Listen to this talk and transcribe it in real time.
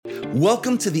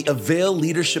Welcome to the Avail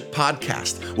Leadership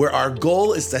Podcast, where our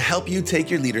goal is to help you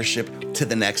take your leadership to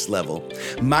the next level.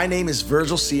 My name is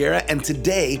Virgil Sierra, and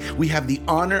today we have the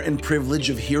honor and privilege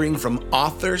of hearing from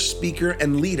author, speaker,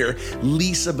 and leader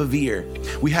Lisa Bevere.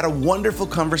 We had a wonderful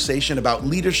conversation about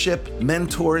leadership,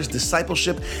 mentors,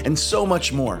 discipleship, and so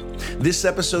much more. This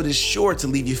episode is sure to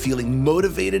leave you feeling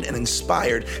motivated and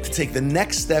inspired to take the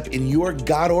next step in your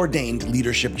God-ordained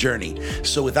leadership journey.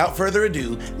 So without further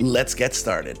ado, let's get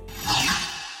started.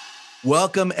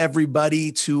 Welcome,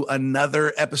 everybody, to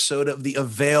another episode of the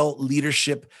Avail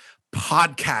Leadership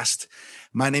Podcast.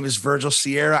 My name is Virgil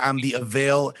Sierra. I'm the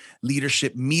Avail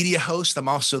Leadership Media host. I'm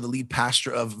also the lead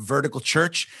pastor of Vertical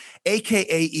Church,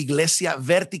 aka Iglesia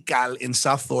Vertical in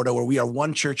South Florida, where we are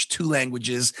one church, two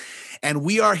languages. And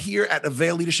we are here at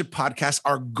Avail Leadership Podcast.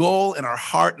 Our goal and our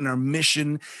heart and our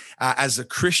mission as a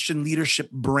Christian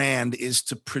leadership brand is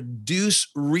to produce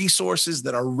resources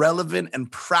that are relevant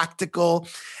and practical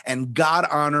and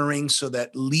God-honoring so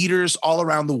that leaders all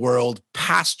around the world,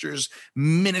 pastors,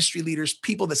 ministry leaders,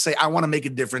 people that say, I want to make a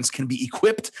difference, can be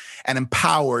equipped and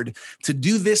empowered to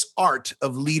do this art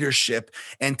of leadership.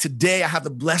 And today I have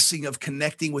the blessing of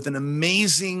connecting with an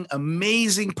amazing,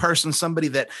 amazing person, somebody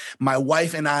that my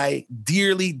wife and I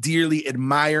dearly, dearly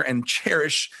admire and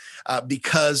cherish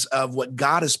because of what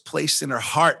God has placed in her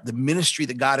heart, the ministry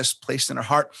that God has placed in her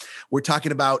heart. We're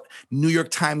talking about New York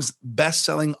Times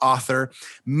bestselling author,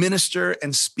 minister,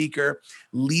 and speaker,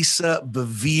 Lisa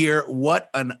Bevere. What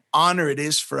an honor it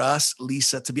is for us,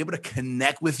 Lisa, to be able to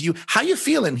connect with you. How you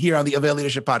feeling here on the Avail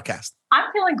Leadership Podcast?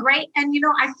 I'm feeling great. And,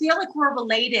 I feel like we're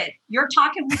related. You're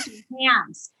talking with your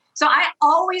hands. So I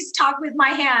always talk with my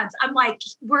hands. I'm like,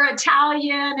 we're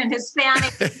Italian and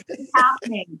Hispanic. It's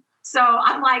happening. So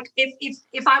I'm like,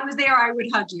 if I was there, I would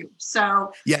hug you.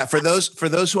 So yeah, for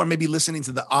those who are maybe listening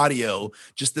to the audio,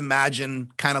 just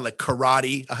imagine kind of like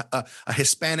karate, a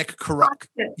Hispanic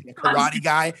karate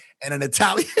guy and an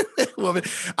Italian woman.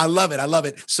 I love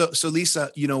it. So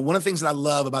Lisa, one of the things that I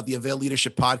love about the Avail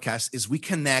Leadership Podcast is we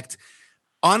connect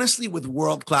honestly with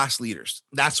world-class leaders.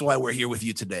 That's why we're here with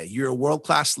you today. You're a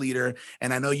world-class leader.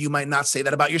 And I know you might not say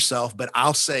that about yourself, but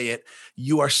I'll say it.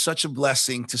 You are such a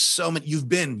blessing to so many.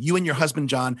 You and your husband,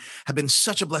 John, have been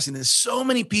such a blessing to so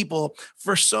many people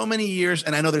for so many years.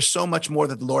 And I know there's so much more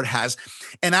that the Lord has.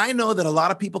 And I know that a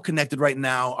lot of people connected right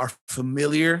now are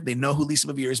familiar. They know who Lisa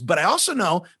Bevere is. But I also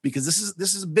know, because this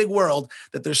is a big world,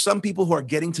 that there's some people who are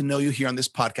getting to know you here on this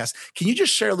podcast. Can you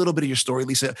just share a little bit of your story,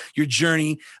 Lisa, your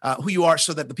journey, who you are,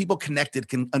 so that the people connected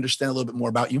can understand a little bit more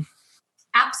about you?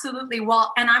 Absolutely.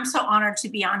 Well, and I'm so honored to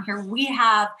be on here. We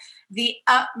have the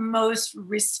utmost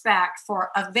respect for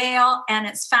Avail and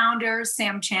its founder,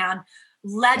 Sam Chan,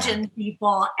 legend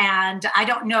people. And I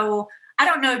don't know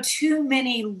too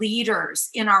many leaders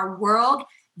in our world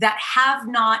that have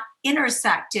not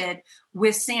intersected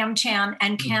with Sam Chan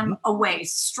and come away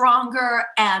stronger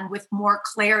and with more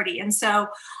clarity. And so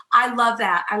I love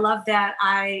that.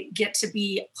 I get to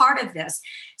be part of this.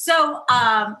 So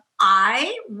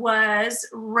I was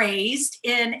raised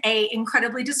in an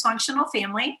incredibly dysfunctional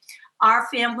family. Our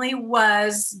family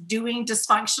was doing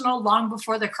dysfunctional long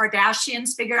before the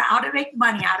Kardashians figured out how to make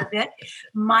money out of it.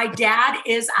 My dad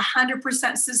is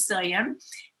 100% Sicilian.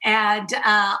 And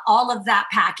all of that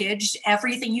packaged,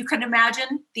 everything you can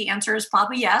imagine, the answer is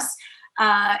probably yes.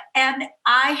 And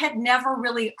I had never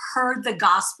really heard the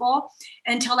gospel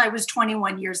until I was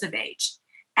 21 years of age.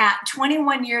 At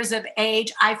 21 years of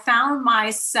age, I found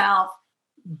myself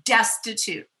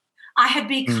destitute. I had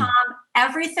become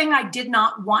everything I did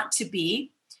not want to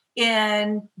be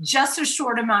in just a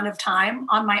short amount of time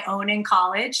on my own in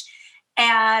college.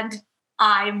 And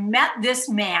I met this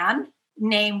man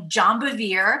named John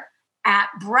Bevere at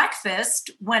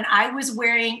breakfast when I was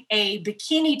wearing a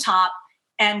bikini top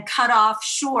and cut off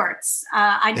shorts.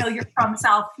 I know you're from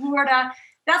South Florida.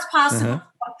 That's possibly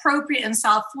appropriate in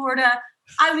South Florida.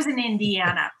 I was in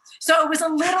Indiana. So it was a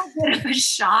little bit of a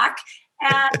shock.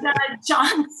 And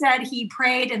John said, he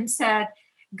prayed and said,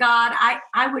 God,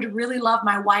 I would really love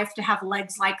my wife to have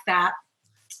legs like that.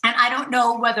 And I don't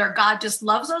know whether God just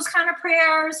loves those kind of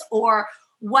prayers or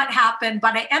what happened,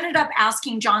 but I ended up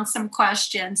asking John some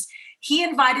questions. He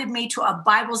invited me to a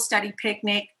Bible study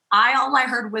picnic. All I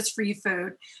heard was free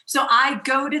food. So I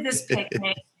go to this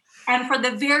picnic, and for the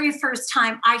very first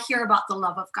time, I hear about the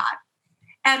love of God.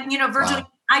 And, Virgil,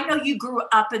 I know you grew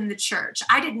up in the church.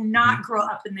 I did not grow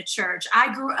up in the church.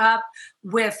 I grew up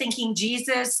with thinking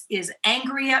Jesus is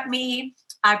angry at me.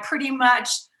 I pretty much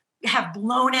have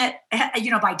blown it,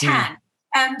 by 10.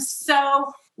 And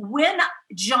so when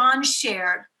John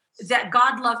shared that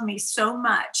God loved me so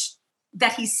much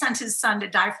that he sent his son to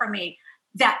die for me,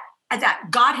 that that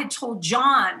God had told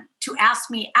John to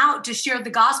ask me out to share the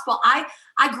gospel, I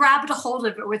grabbed a hold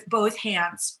of it with both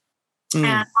hands. And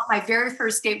on my very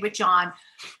first date with John,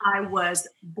 I was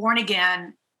born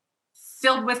again,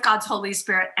 filled with God's Holy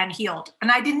Spirit, and healed.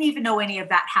 And I didn't even know any of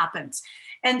that happens.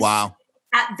 And wow. So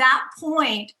at that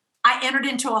point, I entered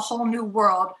into a whole new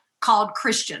world called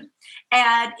Christian.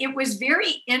 And it was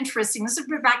very interesting. This was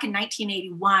back in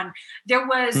 1981. There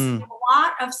was a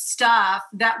lot of stuff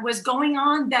that was going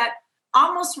on that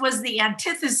almost was the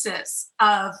antithesis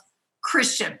of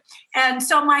Christian. And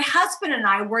so my husband and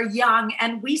I were young,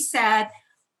 and we said,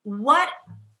 what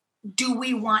do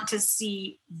we want to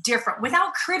see different?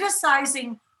 Without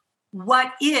criticizing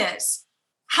what is,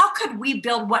 how could we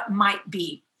build what might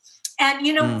be? And,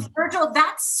 Virgil,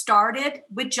 that started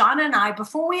with John and I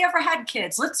before we ever had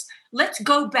kids. Let's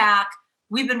go back.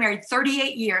 We've been married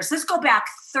 38 years. Let's go back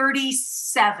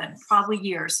 37 probably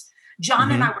years.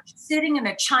 John and I were sitting in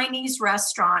a Chinese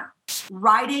restaurant,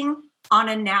 writing on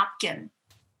a napkin,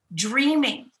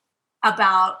 dreaming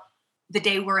about the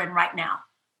day we're in right now.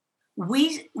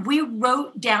 We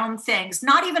wrote down things,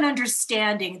 not even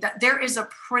understanding that there is a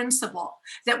principle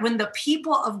that when the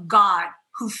people of God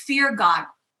who fear God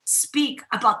speak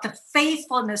about the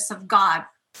faithfulness of God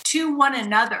to one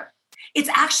another, it's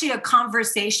actually a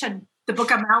conversation, the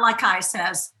book of Malachi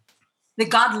says, that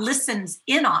God listens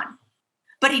in on.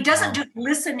 But he doesn't just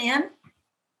listen in,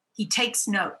 he takes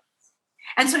note.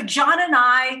 And so John and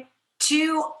I,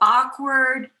 two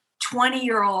awkward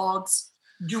 20-year-olds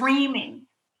dreaming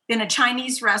in a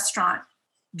Chinese restaurant,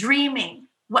 dreaming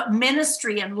what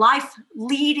ministry and life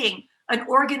leading an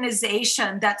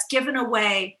organization that's given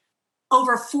away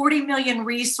over 40 million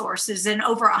resources in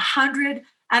over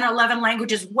 111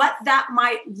 languages, what that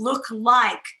might look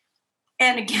like.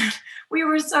 And again, we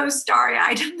were so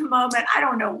starry-eyed in the moment. I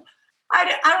don't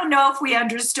know if we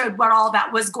understood what all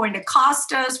that was going to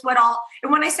cost us,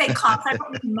 and when I say cost, I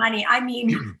don't mean money, I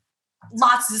mean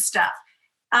lots of stuff.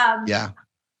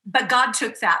 But God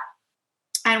took that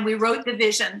and we wrote the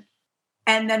vision.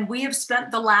 And then we have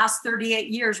spent the last 38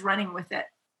 years running with it.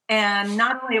 And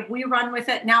not only have we run with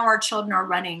it, now our children are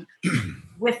running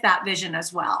with that vision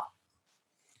as well.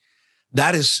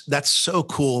 That's so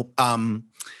cool. I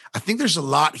think there's a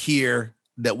lot here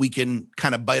that we can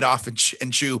kind of bite off and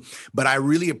chew, but I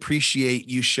really appreciate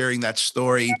you sharing that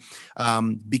story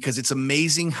because it's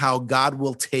amazing how God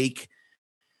will take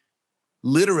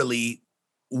literally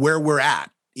where we're at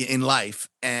in life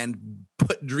and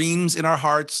put dreams in our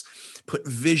hearts, put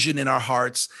vision in our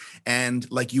hearts. And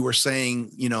like you were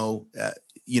saying,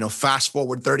 fast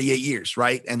forward 38 years,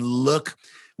 right? And look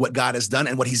what God has done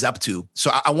and what he's up to.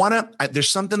 So there's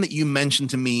something that you mentioned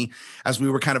to me as we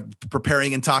were kind of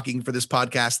preparing and talking for this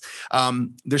podcast.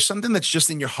 There's something that's just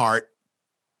in your heart,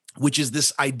 which is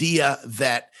this idea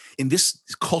that in this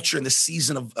culture, in this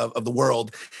season of the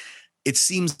world, it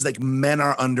seems like men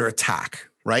are under attack,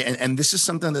 right? And this is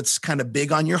something that's kind of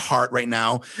big on your heart right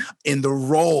now in the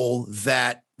role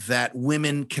that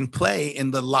women can play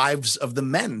in the lives of the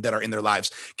men that are in their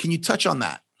lives. Can you touch on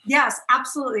that? Yes,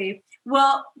 absolutely.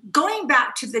 Well, going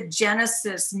back to the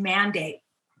Genesis mandate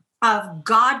of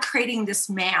God creating this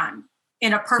man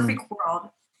in a perfect world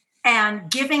and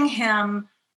giving him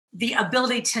the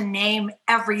ability to name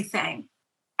everything.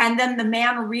 And then the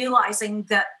man realizing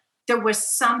that there was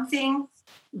something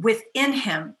within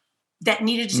him that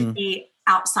needed to be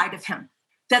outside of him,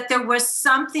 that there was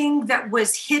something that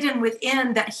was hidden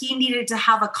within that he needed to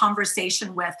have a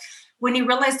conversation with. When he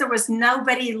realized there was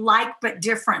nobody like but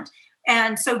different.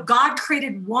 And so God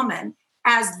created woman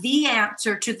as the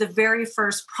answer to the very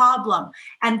first problem.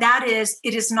 And that is,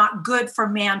 it is not good for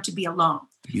man to be alone.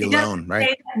 Be alone, right?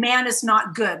 Say that man is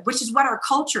not good, which is what our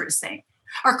culture is saying.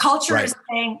 Our culture is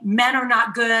saying men are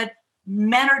not good,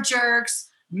 men are jerks,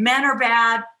 men are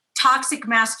bad, toxic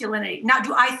masculinity. Now,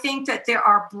 do I think that there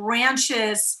are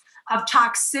branches of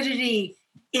toxicity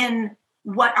in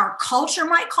what our culture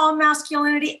might call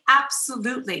masculinity?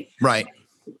 Absolutely. Right.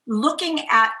 Looking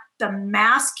at the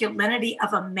masculinity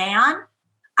of a man,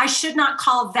 I should not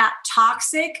call that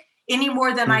toxic any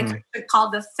more than I could call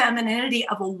the femininity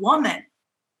of a woman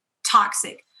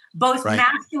toxic. Both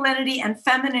masculinity and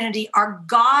femininity are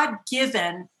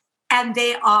God-given and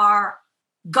they are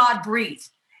God-breathed.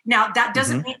 Now, that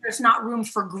doesn't mean there's not room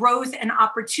for growth and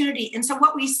opportunity. And so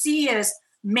what we see is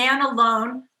man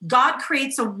alone, God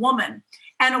creates a woman.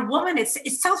 And a woman,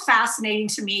 it's so fascinating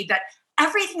to me that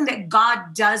everything that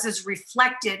God does is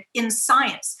reflected in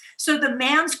science. So the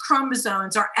man's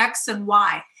chromosomes are X and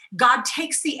Y. God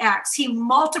takes the X, he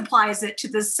multiplies it to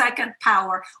the second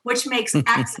power, which makes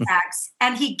XX,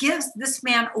 and he gives this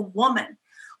man a woman,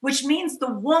 which means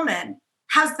the woman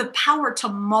has the power to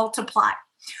multiply,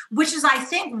 which is, I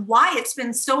think, why it's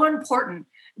been so important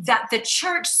that the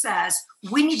church says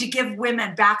we need to give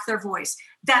women back their voice,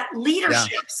 that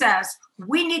leadership says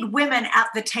we need women at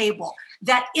the table,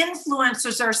 that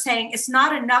influencers are saying it's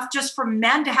not enough just for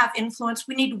men to have influence,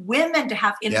 we need women to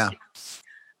have influence. Yeah.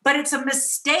 But it's a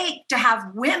mistake to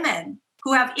have women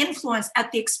who have influence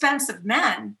at the expense of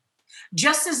men,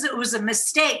 just as it was a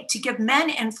mistake to give men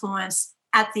influence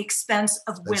at the expense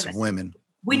of women.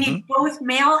 We need both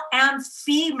male and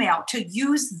female to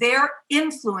use their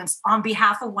influence on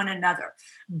behalf of one another.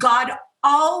 God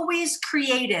always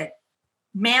created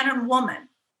man and woman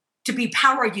to be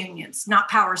power unions, not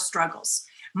power struggles.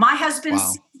 My husband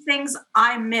sees things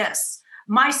I miss.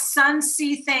 My sons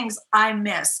see things I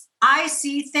miss. I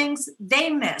see things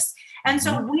they miss. And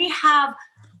so we have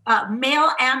male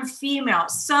and female,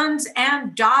 sons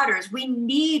and daughters. We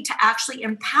need to actually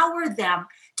empower them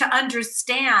to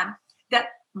understand that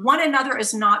one another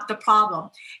is not the problem.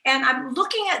 And I'm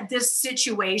looking at this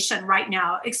situation right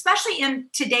now, especially in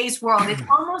today's world. It's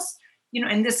almost,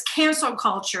 in this cancel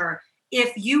culture,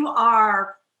 if you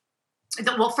are,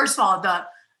 first of all,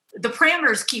 the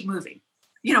parameters keep moving.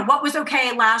 What was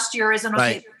okay last year isn't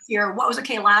okay this year. What was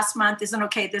okay last month isn't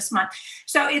okay this month.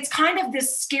 So it's kind of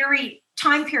this scary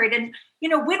time period. And,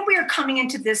 when we are coming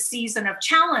into this season of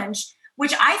challenge,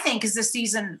 which I think is a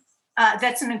season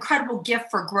that's an incredible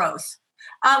gift for growth.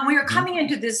 We are coming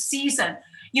into this season.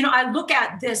 I look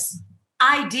at this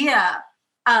idea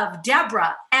of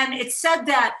Deborah, and it said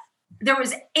that there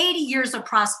was 80 years of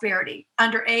prosperity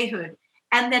under Ehud,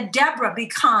 and then Deborah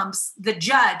becomes the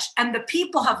judge, and the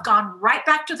people have gone right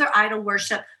back to their idol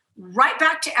worship, right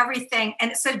back to everything.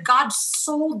 And it said God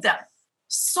sold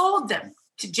them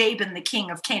to Jabin, the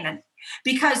king of Canaan,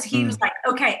 because he was like,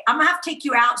 okay, I'm going to have to take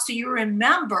you out so you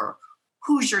remember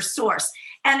who's your source.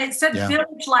 And it said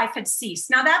village life had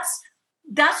ceased. Now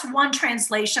that's one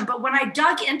translation. But when I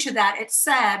dug into that, it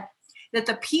said that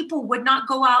the people would not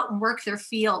go out and work their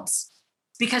fields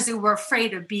because they were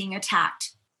afraid of being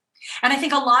attacked. And I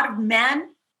think a lot of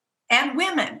men and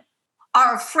women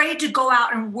are afraid to go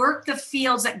out and work the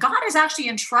fields that God has actually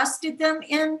entrusted them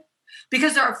in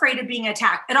because they're afraid of being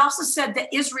attacked. It also said that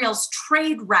Israel's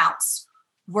trade routes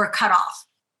were cut off.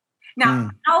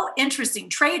 Now, how interesting,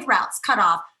 trade routes cut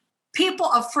off. People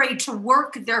afraid to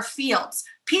work their fields.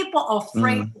 People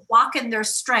afraid to walk in their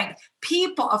strength.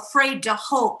 People afraid to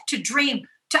hope, to dream,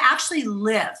 to actually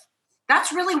live.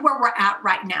 That's really where we're at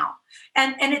right now.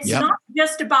 And it's not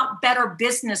just about better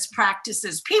business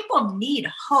practices. People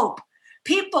need hope.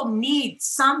 People need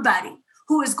somebody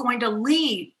who is going to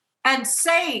lead and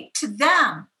say to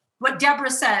them what Deborah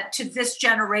said to this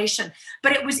generation.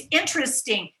 But it was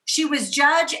interesting. She was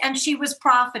judge and she was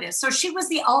prophetess. So she was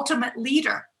the ultimate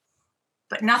leader.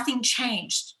 But nothing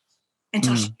changed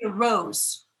until she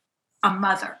arose a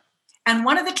mother. And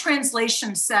one of the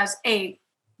translations says a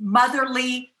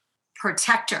motherly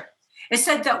protector. It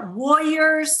said that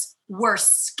warriors were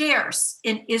scarce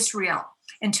in Israel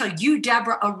until you,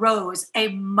 Deborah, arose a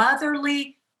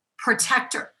motherly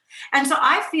protector. And so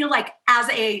I feel like as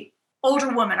a older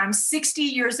woman, I'm 60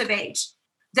 years of age,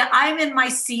 that I'm in my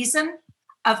season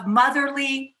of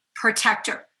motherly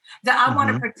protector, that I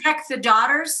want to protect the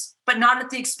daughters, but not at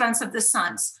the expense of the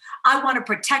sons. I want to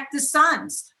protect the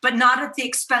sons, but not at the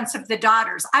expense of the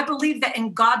daughters. I believe that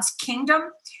in God's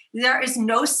kingdom, there is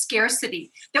no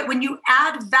scarcity, that when you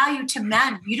add value to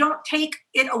men, you don't take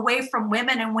it away from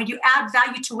women. And when you add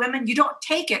value to women, you don't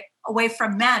take it away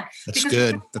from men. That's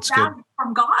good. That's good.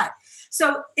 From God.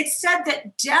 So it said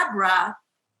that Deborah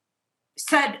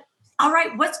said, all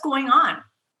right, what's going on?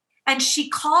 And she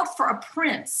called for a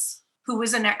prince who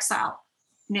was in exile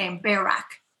named Barak.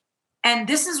 And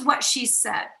this is what she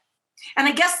said. And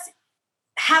I guess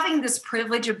having this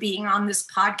privilege of being on this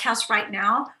podcast right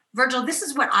now, Virgil, this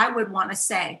is what I would want to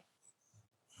say.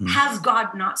 Has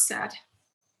God not said?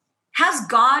 Has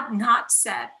God not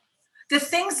said? The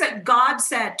things that God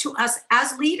said to us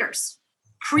as leaders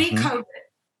pre-COVID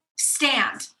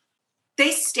stand.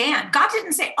 They stand. God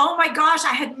didn't say, oh my gosh,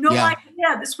 I had no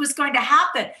idea this was going to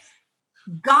happen.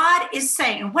 God is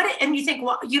saying, and you think,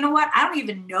 well, you know what? I don't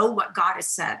even know what God has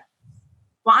said.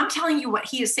 Well, I'm telling you what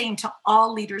he is saying to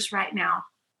all leaders right now.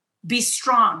 Be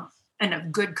strong and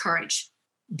of good courage.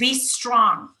 Be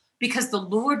strong because the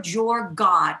Lord your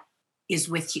God is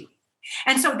with you.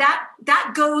 And so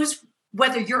that goes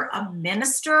whether you're a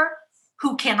minister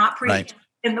who cannot preach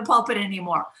in the pulpit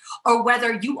anymore, or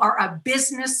whether you are a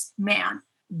businessman.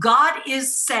 God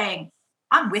is saying,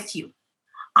 I'm with you.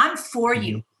 I'm for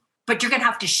you. but you're going to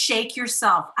have to shake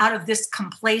yourself out of this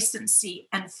complacency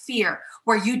and fear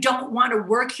where you don't want to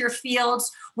work your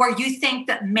fields, where you think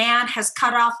that man has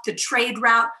cut off the trade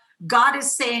route. God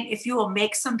is saying, if you will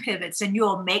make some pivots and you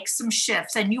will make some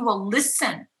shifts and you will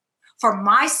listen for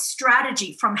my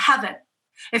strategy from heaven,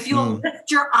 if you will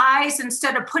lift your eyes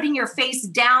instead of putting your face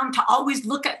down to always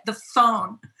look at the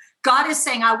phone, God is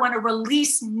saying, I want to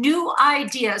release new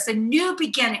ideas and new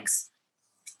beginnings.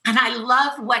 And I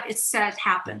love what it says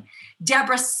happen.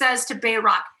 Deborah says to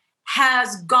Barak,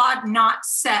 has God not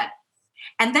said?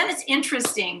 And then it's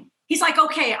interesting. He's like,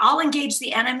 okay, I'll engage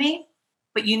the enemy,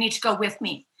 but you need to go with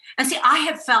me. And see, I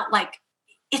have felt like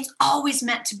it's always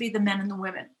meant to be the men and the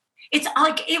women. It's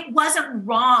like, it wasn't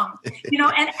wrong,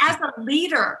 and as a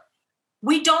leader,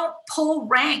 we don't pull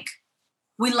rank,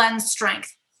 we lend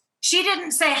strength. She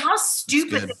didn't say, how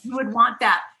stupid that you would want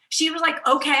that. She was like,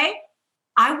 okay,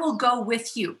 I will go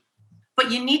with you,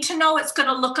 but you need to know it's going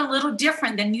to look a little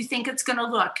different than you think it's going to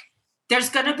look. There's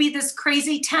going to be this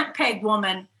crazy tent peg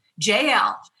woman,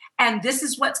 JL, and this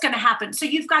is what's going to happen. So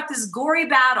you've got this gory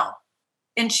battle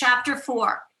in chapter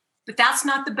 4, but that's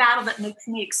not the battle that makes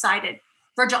me excited.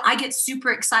 Virgil, I get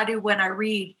super excited when I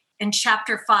read in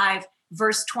chapter 5,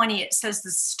 verse 20, it says,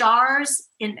 the stars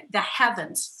in the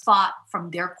heavens fought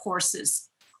from their courses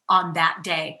on that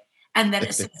day. And then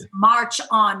it says, march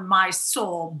on, my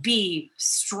soul, be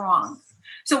strong.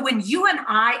 So when you and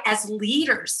I as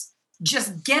leaders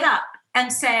just get up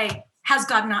and say, has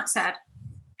God not said?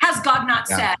 Has God not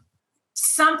said?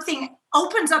 Something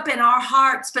opens up in our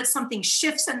hearts, but something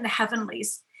shifts in the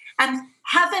heavenlies. And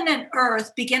heaven and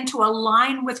earth begin to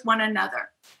align with one another.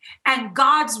 And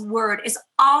God's word is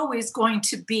always going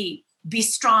to be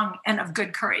strong and of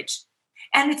good courage.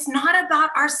 And it's not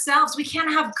about ourselves. We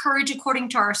can't have courage according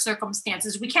to our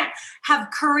circumstances. We can't have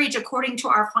courage according to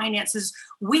our finances.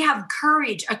 We have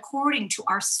courage according to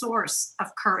our source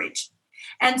of courage.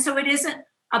 And so it isn't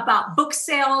about book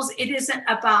sales. It isn't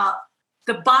about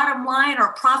the bottom line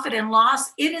or profit and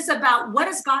loss. It is about what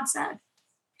has God said.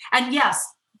 And yes,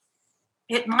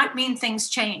 it might mean things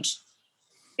change.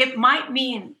 It might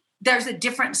mean there's a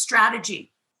different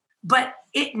strategy, but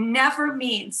it never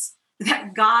means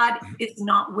that God is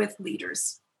not with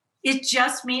leaders. It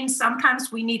just means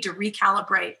sometimes we need to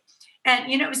recalibrate.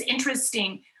 And, it was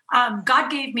interesting.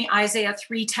 God gave me Isaiah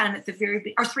 3:10 at the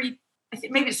very, or 3, I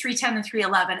think maybe it's 3:10 and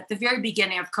 3:11 at the very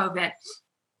beginning of COVID.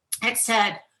 It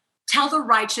said, tell the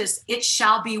righteous, it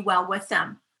shall be well with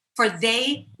them, for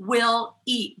they will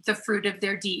eat the fruit of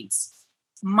their deeds.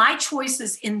 My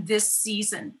choices in this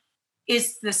season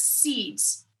is the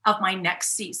seeds of my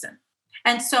next season.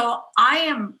 And so I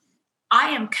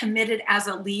am committed as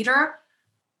a leader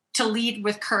to lead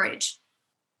with courage,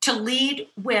 to lead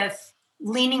with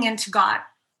leaning into God,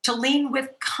 to lean with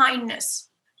kindness,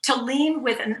 to lean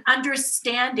with an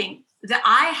understanding that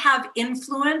I have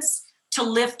influence to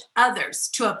lift others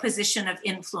to a position of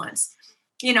influence.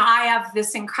 I have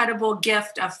this incredible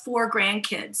gift of 4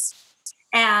 grandkids,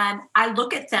 and I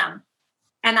look at them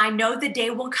and I know the day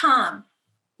will come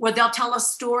where they'll tell a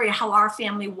story how our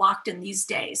family walked in these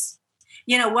days.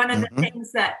 One of the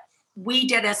things that we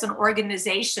did as an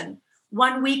organization,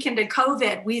 1 week into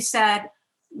COVID, we said,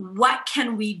 what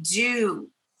can we do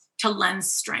to lend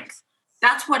strength?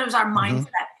 That's what was our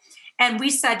mindset. And we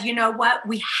said, you know what?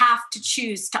 We have to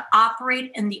choose to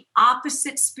operate in the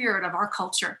opposite spirit of our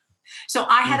culture. So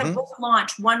I had a book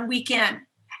launch 1 weekend.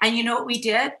 And you know what we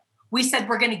did? We said,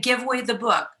 we're going to give away the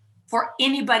book for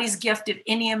anybody's gift of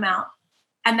any amount.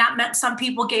 And that meant some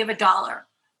people gave $1.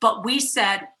 But we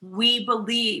said, we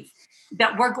believe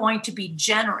that we're going to be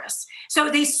generous. So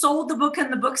they sold the book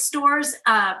in the bookstores.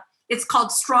 It's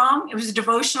called Strong. It was a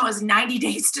devotional. It was 90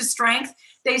 Days to Strength.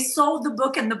 They sold the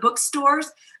book in the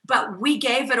bookstores, but we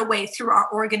gave it away through our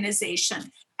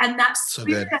organization. And that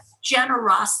spirit of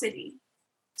generosity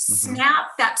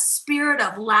snapped that spirit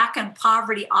of lack and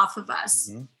poverty off of us.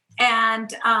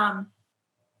 And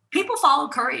people follow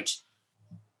courage.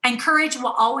 And courage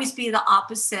will always be the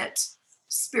opposite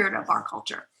spirit of our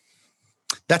culture.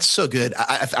 That's so good.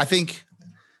 I think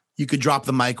you could drop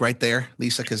the mic right there,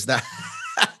 Lisa, because that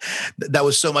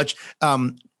was so much.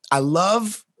 I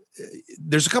love,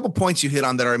 there's a couple points you hit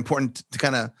on that are important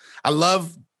to I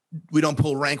love, we don't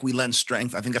pull rank, we lend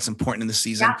strength. I think that's important in this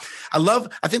season. Yeah.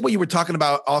 I think what you were talking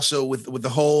about also with the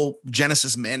whole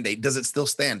Genesis mandate, does it still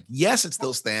stand? Yes, it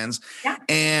still stands. Yeah.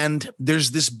 And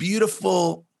there's this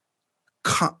beautiful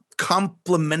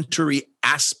complementary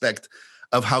aspect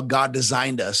of how God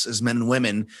designed us as men and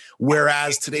women,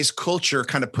 whereas today's culture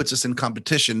kind of puts us in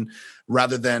competition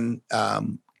rather than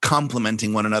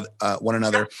complementing one another.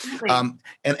 Absolutely.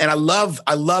 And I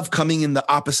love coming in the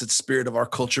opposite spirit of our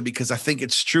culture, because I think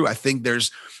it's true. I think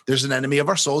there's an enemy of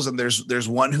our souls, and there's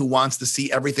one who wants to see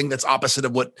everything that's opposite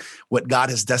of what God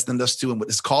has destined us to and what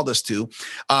has called us to.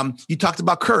 You talked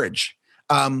about courage.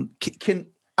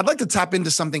 I'd like to tap into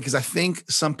something, because I think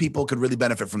some people could really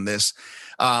benefit from this.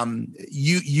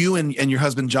 You and your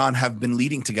husband, John, have been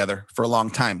leading together for a long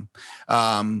time.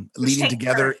 Leading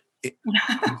together.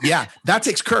 Yeah, that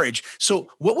takes courage. So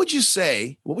what would you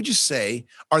say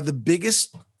are the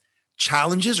biggest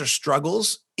challenges or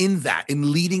struggles in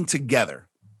leading together?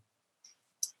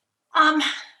 I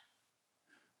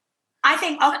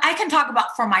think I can talk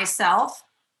about for myself.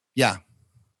 Yeah.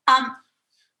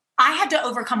 I had to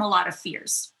overcome a lot of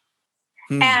fears.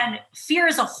 And fear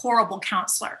is a horrible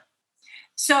counselor.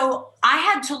 So I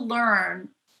had to learn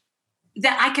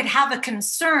that I could have a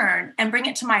concern and bring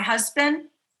it to my husband.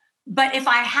 But if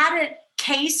I had it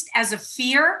cased as a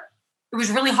fear, it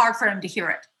was really hard for him to hear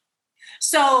it.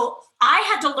 So I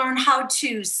had to learn how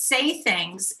to say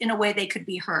things in a way they could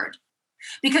be heard,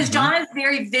 because John is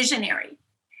very visionary.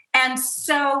 And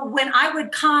so when I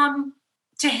would come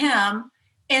to him,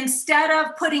 instead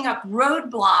of putting up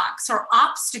roadblocks or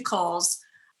obstacles,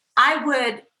 I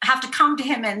would have to come to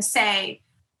him and say,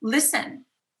 listen,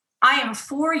 I am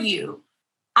for you.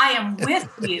 I am with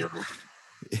you.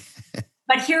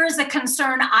 But here is a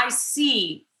concern I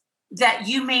see that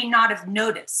you may not have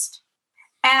noticed.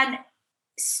 And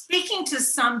speaking to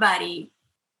somebody,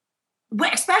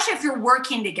 especially if you're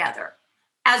working together,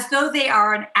 as though they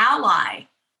are an ally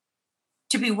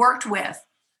to be worked with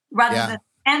rather than an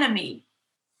enemy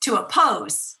to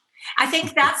oppose. I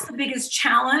think that's the biggest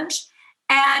challenge.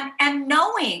 And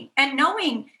knowing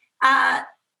that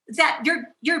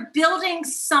you're building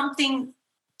something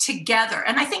together.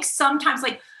 And I think sometimes,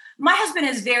 like, my husband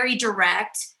is very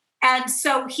direct. And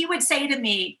so he would say to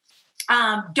me,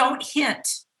 don't hint,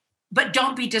 but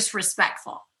don't be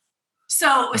disrespectful.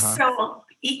 So,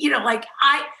 like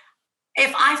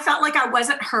if I felt like I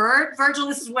wasn't heard, Virgil,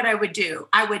 this is what I would do.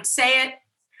 I would say it,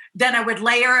 then I would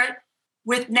layer it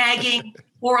with nagging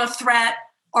or a threat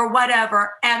or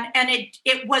whatever. And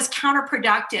it was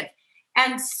counterproductive.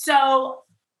 And so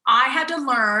I had to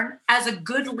learn as a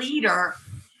good leader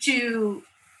to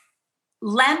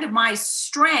lend my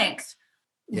strength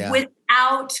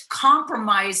without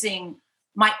compromising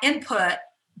my input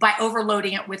by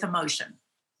overloading it with emotion.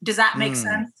 Does that make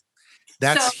sense?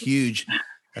 That's huge.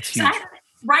 That's huge. So I had to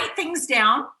write things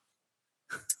down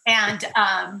and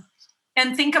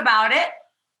think about it,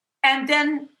 and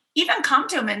then even come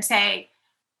to him and say,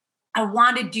 I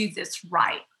want to do this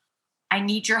right. I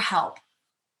need your help.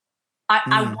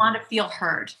 I want to feel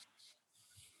heard.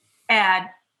 And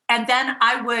then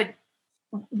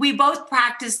we both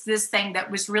practiced this thing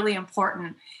that was really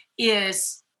important,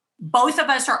 is both of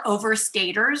us are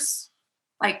overstaters.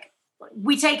 Like,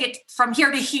 we take it from here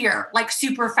to here, like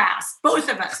super fast. Both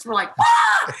of us were like,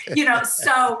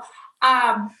 so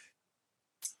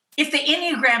if the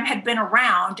Enneagram had been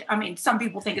around, I mean, some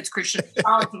people think it's Christian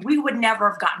theology, we would never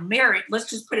have gotten married. Let's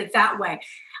just put it that way.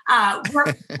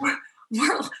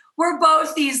 We're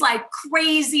both these like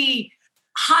crazy,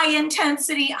 high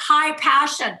intensity, high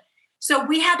passion. So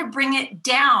we had to bring it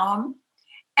down,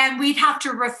 and we'd have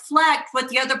to reflect what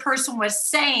the other person was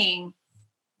saying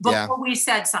before we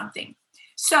said something.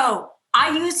 So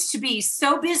I used to be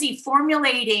so busy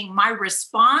formulating my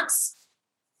response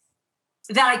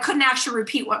that I couldn't actually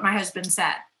repeat what my husband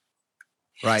said.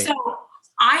 Right. So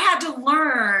I had to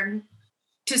learn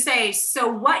to say, so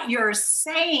what you're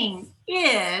saying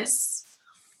is,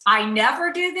 I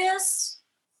never do this.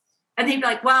 And they'd be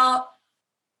like, well,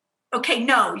 okay,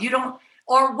 no, you don't.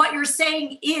 Or what you're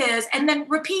saying is, and then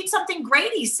repeat something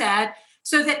great he said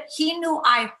so that he knew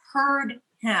I heard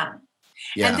him.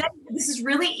 Yeah. And then this is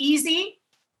really easy.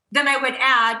 Then I would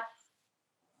add,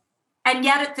 and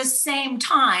yet at the same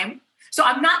time, so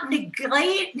I'm not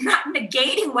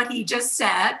negating what he just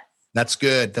said. That's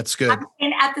good. That's good.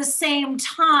 And at the same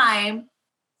time,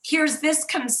 here's this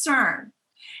concern.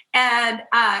 And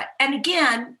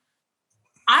again,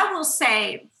 I will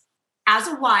say, as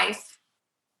a wife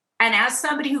and as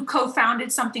somebody who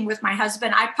co-founded something with my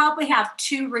husband, I probably have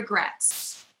two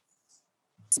regrets.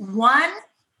 One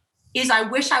is I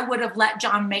wish I would have let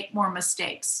John make more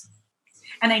mistakes.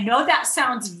 And I know that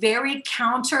sounds very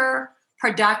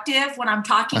counterproductive when I'm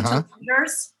talking to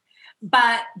leaders,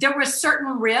 but there were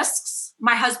certain risks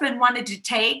my husband wanted to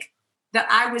take that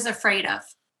I was afraid of.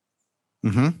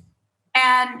 Mm-hmm.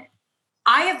 And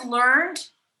I have learned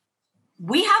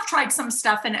we have tried some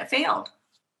stuff and it failed.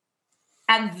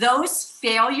 And those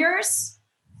failures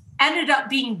ended up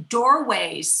being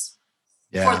doorways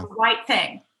Yeah. for the right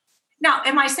thing. Now,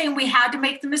 am I saying we had to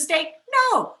make the mistake?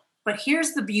 No. But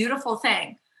here's the beautiful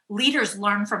thing. Leaders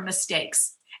learn from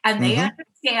mistakes, and they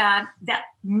understand that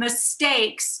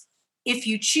mistakes, if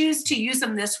you choose to use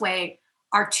them this way,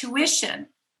 are tuition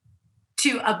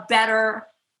to a better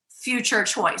future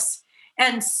choice.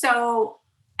 And so,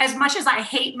 as much as I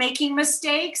hate making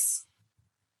mistakes,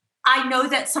 I know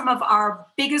that some of our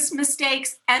biggest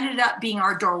mistakes ended up being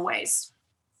our doorways.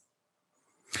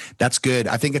 That's good.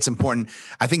 I think it's important.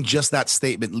 I think just that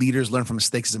statement, leaders learn from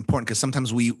mistakes, is important, because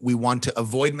sometimes we want to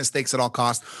avoid mistakes at all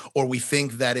costs, or we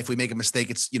think that if we make a mistake,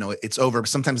 it's over. But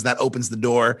sometimes that opens the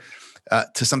door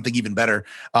to something even better.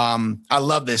 I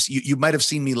love this. You might have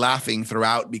seen me laughing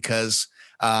throughout because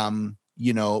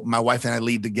my wife and I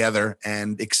lead together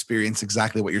and experience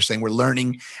exactly what you're saying. We're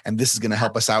learning, and this is going to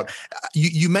help us out.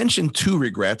 You mentioned 2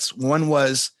 regrets. One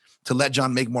was to let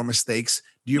John make more mistakes.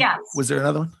 Yes. Was there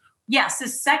another one? Yes. The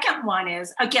second one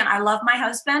is, again, I love my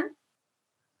husband.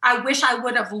 I wish I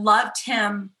would have loved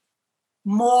him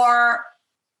more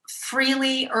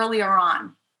freely earlier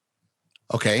on.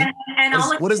 Okay. And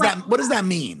what does that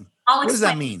mean? What does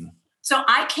that mean? So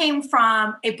I came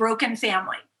from a broken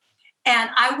family, and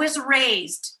I was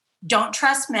raised, don't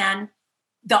trust men.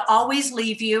 They'll always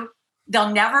leave you.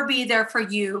 They'll never be there for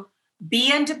you.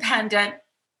 Be independent,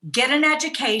 get an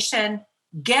education,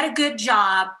 get a good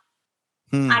job.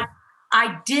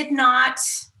 I did not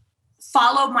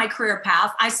follow my career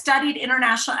path. I studied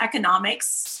international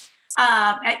economics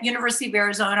at University of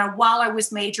Arizona while I was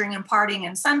majoring in partying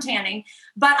and suntanning.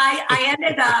 But I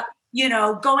ended up,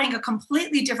 going a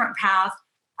completely different path,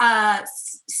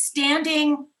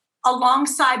 standing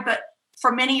alongside, but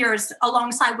for many years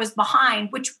alongside was behind,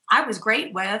 which I was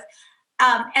great with.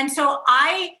 And so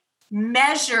I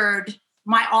measured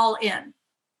my all in.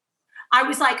 I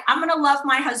was like, I'm going to love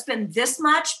my husband this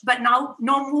much, but no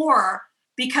more,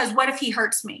 because what if he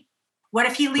hurts me? What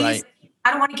if he leaves? Right.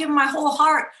 I don't want to give him my whole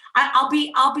heart. I'll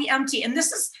be empty. And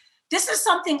this is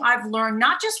something I've learned,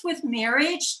 not just with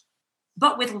marriage,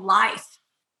 but with life.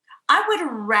 I would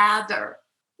rather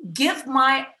give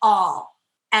my all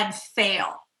and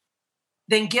fail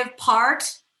than give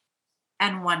part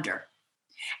and wonder.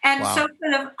 And wow. So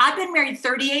I've been married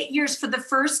 38 years. For the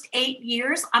first 8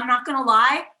 years, I'm not going to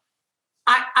lie,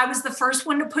 I was the first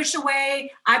one to push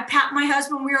away. I pat my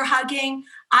husband when we were hugging.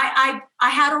 I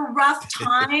had a rough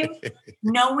time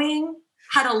knowing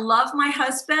how to love my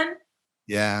husband.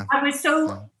 Yeah. I was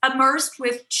so immersed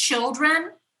with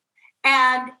children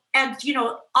and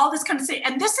all this kind of thing.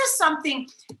 And this is something,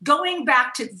 going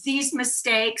back to these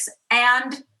mistakes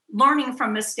and learning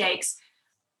from mistakes.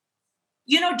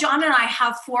 John and I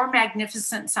have 4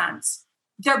 magnificent sons.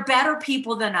 They're better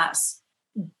people than us.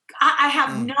 I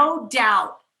have no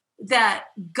doubt that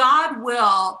God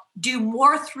will do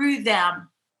more through them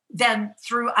than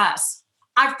through us.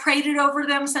 I've prayed it over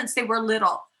them since they were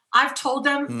little. I've told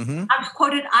them, I've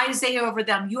quoted Isaiah over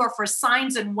them. You are for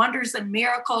signs and wonders and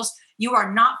miracles. You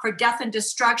are not for death and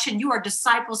destruction. You are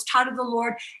disciples taught of the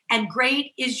Lord, and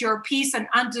great is your peace and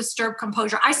undisturbed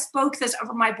composure. I spoke this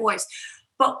over my boys,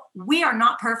 but we are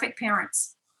not perfect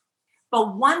parents.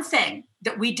 But one thing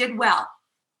that we did well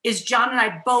is John and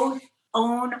I both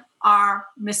own our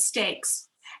mistakes.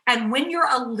 And when you're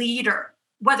a leader,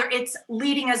 whether it's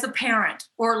leading as a parent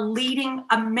or leading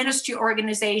a ministry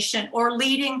organization or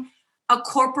leading a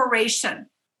corporation,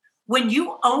 when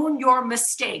you own your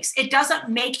mistakes, it doesn't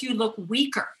make you look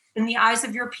weaker in the eyes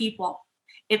of your people.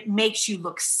 It makes you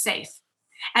look safe.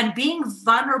 And being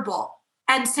vulnerable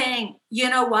and saying, you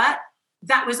know what,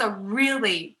 that was a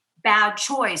really bad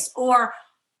choice, or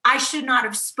I should not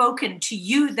have spoken to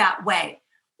you that way,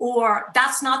 or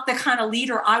that's not the kind of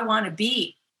leader I want to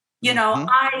be.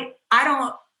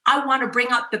 I want to bring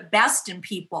out the best in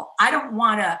people. I don't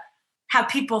want to have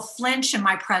people flinch in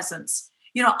my presence.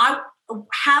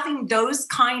 Having those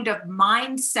kind of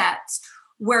mindsets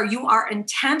where you are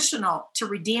intentional to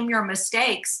redeem your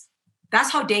mistakes.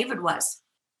 That's how David was.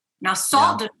 Now,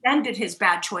 Saul defended his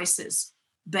bad choices,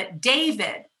 but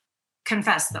David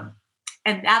confessed them.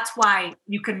 And that's why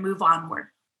you can move onward.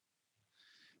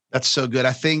 That's so good.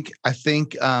 I think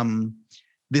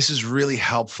this is really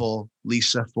helpful,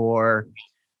 Lisa, for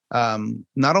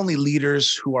not only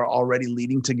leaders who are already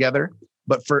leading together,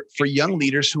 but for young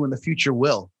leaders who in the future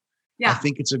will. Yeah. I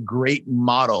think it's a great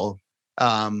model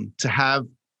to have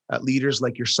leaders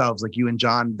like yourselves, like you and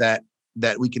John, that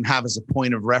we can have as a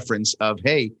point of reference of,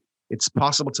 hey, it's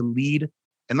possible to lead.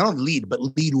 And not only lead, but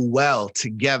lead well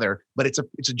together. But it's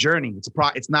a journey.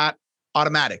 It's not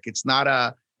automatic. It's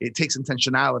not It takes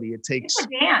intentionality. It takes, It's a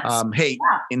dance. hey,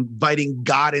 Yeah. inviting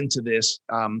God into this,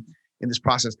 in this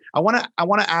process. I want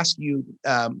to ask you,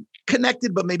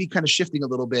 connected, but maybe kind of shifting a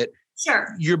little bit.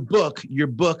 Sure. Your book,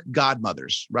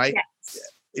 Godmothers, right? Yes.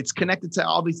 It's connected to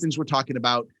all these things we're talking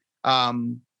about.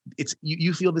 It's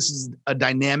you feel this is a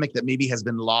dynamic that maybe has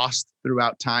been lost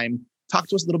throughout time. Talk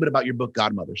to us a little bit about your book,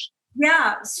 Godmothers.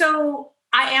 Yeah. So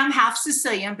I am half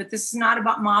Sicilian, but this is not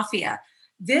about mafia.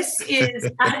 This is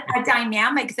a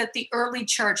dynamic that the early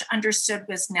church understood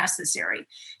was necessary.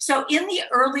 So in the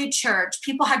early church,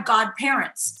 people had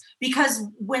godparents because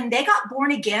when they got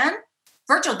born again,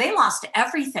 Virgil, they lost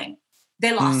everything.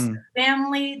 They lost their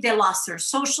family, they lost their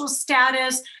social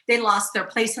status, they lost their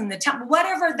place in the temple,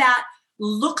 whatever that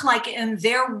looked like in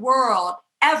their world,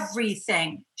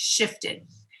 everything shifted.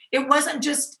 It wasn't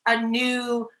just a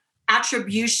new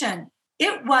attribution,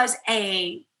 it was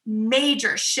a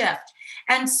major shift.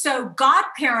 And so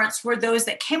godparents were those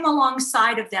that came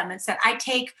alongside of them and said, I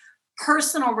take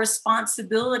personal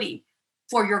responsibility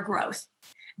for your growth.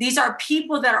 These are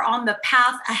people that are on the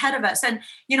path ahead of us. And,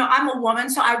 I'm a woman,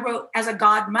 so I wrote as a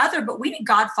godmother, but we need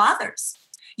godfathers.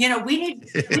 We need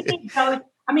those.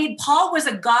 I mean, Paul was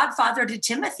a godfather to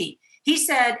Timothy. He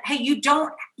said, hey,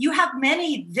 you have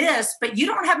many this, but you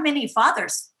don't have many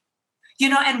fathers.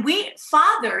 And we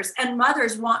fathers and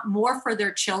mothers want more for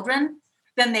their children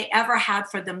than they ever had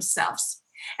for themselves.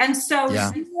 And so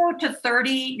 0 to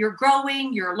 30, you're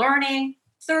growing, you're learning.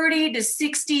 30 to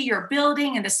 60, you're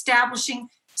building and establishing.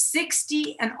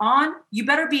 60 and on, you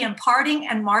better be imparting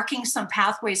and marking some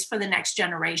pathways for the next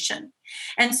generation.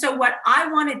 And so what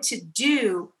I wanted to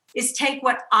do is take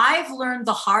what I've learned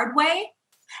the hard way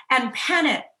and pen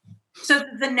it so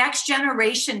that the next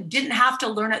generation didn't have to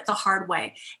learn it the hard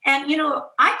way. And,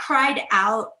 I cried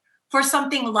out for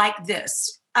something like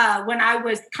this. When I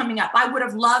was coming up, I would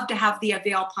have loved to have the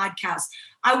Avail podcast.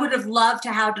 I would have loved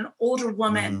to have an older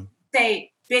woman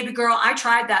say, baby girl, I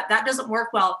tried that. That doesn't work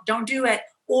well. Don't do it.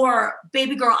 Or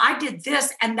baby girl, I did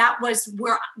this. And that was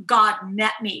where God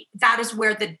met me. That is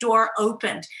where the door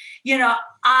opened.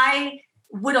 I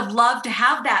would have loved to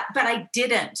have that, but I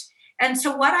didn't. And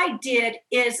so what I did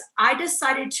is I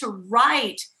decided to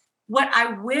write what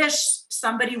I wish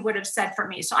somebody would have said for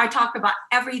me. So I talk about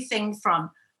everything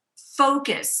from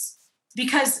focus,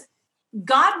 because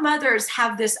godmothers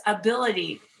have this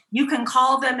ability. You can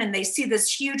call them and they see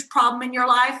this huge problem in your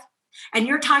life and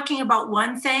you're talking about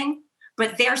one thing,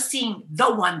 but they're seeing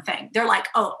the one thing. They're like,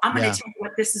 oh, I'm going to tell you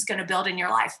what this is going to build in your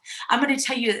life. I'm going to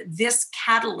tell you that this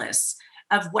catalyst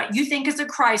of what you think is a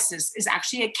crisis is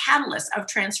actually a catalyst of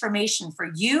transformation for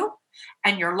you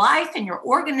and your life and your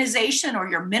organization or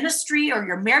your ministry or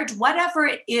your marriage, whatever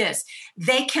it is.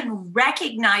 They can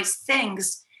recognize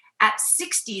things at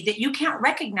 60 that you can't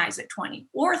recognize at 20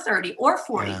 or 30 or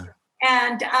 40. Yeah.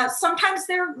 And sometimes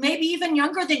they're maybe even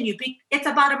younger than you. It's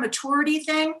about a maturity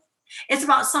thing. It's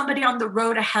about somebody on the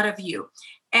road ahead of you.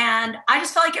 And I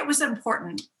just felt like it was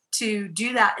important to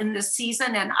do that in this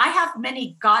season. And I have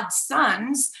many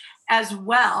godsons as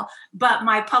well, but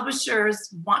my publishers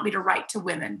want me to write to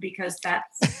women because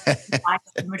that's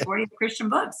the majority of Christian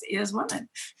books is women.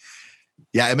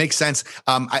 Yeah, it makes sense.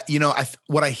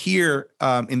 What I hear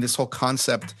in this whole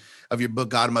concept of your book,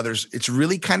 Godmothers, it's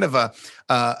really kind of a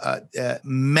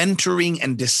mentoring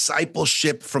and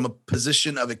discipleship from a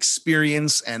position of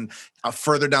experience and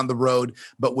further down the road,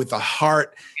 but with a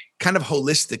heart kind of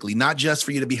holistically, not just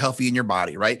for you to be healthy in your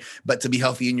body, right? But to be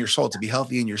healthy in your soul, to be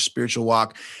healthy in your spiritual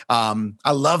walk.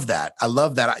 I love that.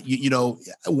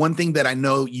 One thing that I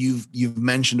know you've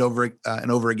mentioned over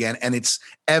and over again, and it's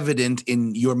evident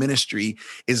in your ministry,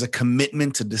 is a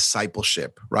commitment to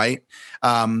discipleship, right?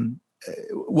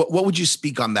 What would you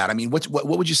speak on that? I mean, what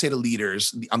would you say to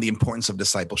leaders on the importance of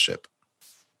discipleship?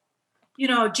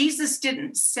 Jesus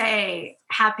didn't say,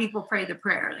 have people pray the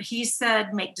prayer. He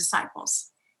said, make disciples.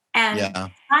 And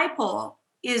disciple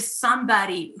is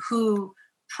somebody who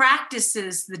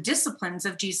practices the disciplines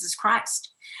of Jesus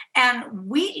Christ. And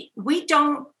we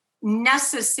don't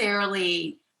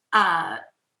necessarily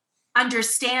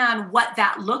understand what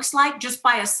that looks like just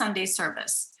by a Sunday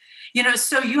service.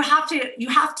 So you have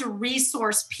to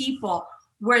resource people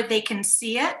where they can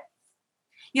see it.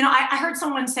 I heard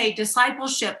someone say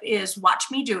discipleship is watch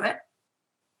me do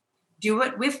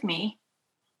it with me,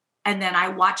 and then I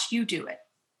watch you do it.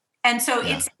 And so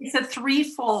it's a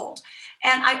threefold.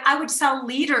 And I would tell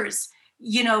leaders,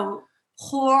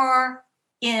 pour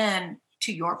in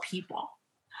to your people.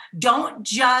 Don't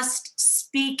just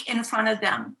speak in front of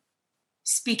them,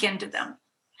 speak into them.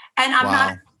 And I'm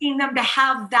not asking them to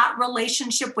have that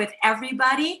relationship with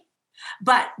everybody,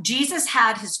 but Jesus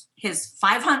had his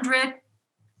 500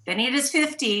 then he had his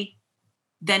 50,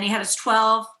 then he had his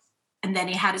 12, and then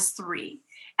he had his 3.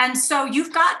 And so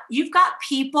you've got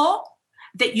people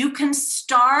that you can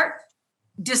start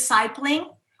discipling,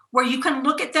 where you can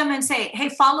look at them and say, hey,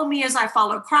 follow me as I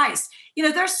follow Christ.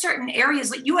 There's certain areas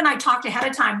that you and I talked ahead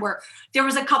of time where there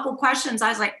was a couple questions. I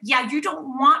was like, yeah, you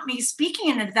don't want me speaking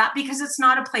into that because it's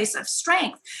not a place of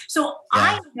strength. So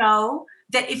I know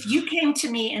that if you came to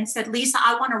me and said, Lisa,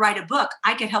 I want to write a book,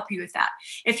 I could help you with that.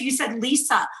 If you said,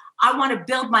 Lisa, I want to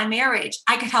build my marriage,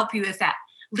 I could help you with that.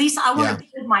 Lisa, I want to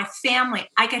build my family,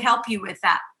 I could help you with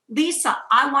that. Lisa,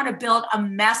 I want to build a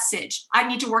message, I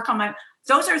need to work on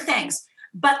those are things.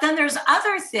 But then there's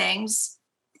other things,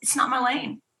 it's not my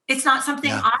lane. It's not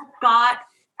something I've got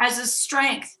as a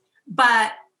strength,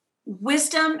 but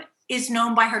wisdom is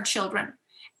known by her children.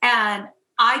 And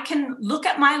I can look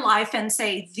at my life and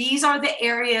say, these are the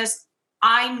areas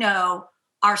I know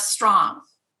are strong.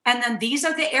 And then these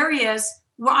are the areas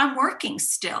where I'm working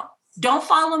still. Don't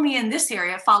follow me in this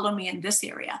area, follow me in this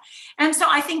area. And so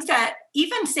I think that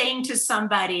even saying to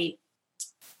somebody,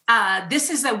 this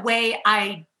is a way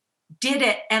I did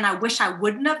it and I wish I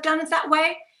wouldn't have done it that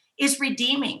way, is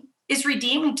redeeming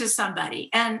to somebody.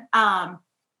 And I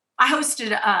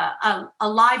hosted a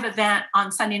live event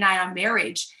on Sunday night on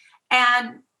marriage.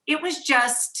 And it was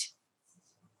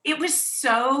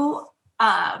so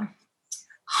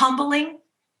humbling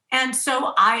and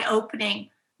so eye-opening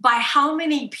by how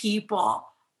many people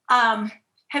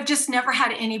have just never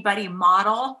had anybody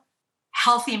model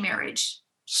healthy marriage.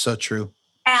 So true.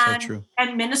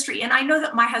 And ministry. And I know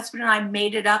that my husband and I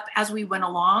made it up as we went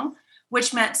along,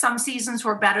 which meant some seasons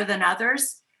were better than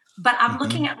others. But I'm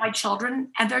looking at my children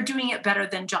and they're doing it better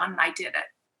than John and I did it.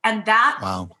 And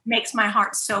that makes my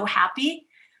heart so happy.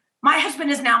 My husband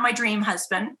is now my dream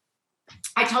husband.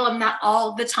 I tell him that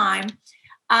all the time.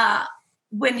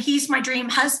 When he's my dream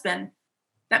husband,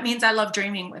 that means I love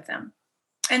dreaming with him.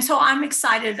 And so I'm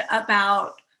excited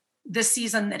about the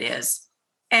season that is.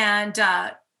 And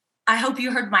I hope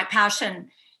you heard my passion.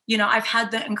 I've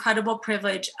had the incredible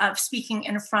privilege of speaking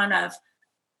in front of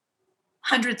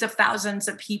hundreds of thousands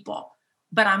of people,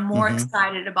 but I'm more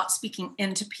excited about speaking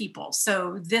into people.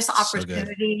 So this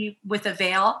opportunity with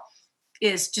Avail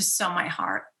is just so my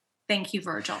heart. Thank you,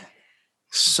 Virgil.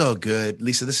 So good.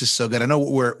 Lisa, this is so good. I know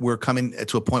we're coming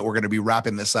to a point we're going to be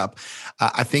wrapping this up.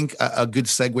 I think a good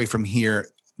segue from here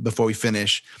before we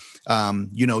finish,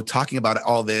 talking about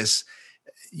all this,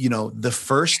 the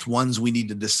first ones we need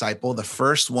to disciple, the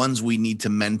first ones we need to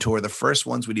mentor, the first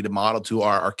ones we need to model to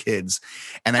are our kids.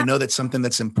 And I know that something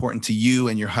that's important to you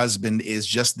and your husband is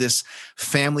just this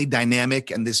family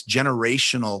dynamic and this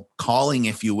generational calling,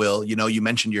 if you will. You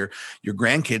mentioned your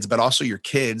grandkids, but also your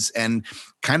kids and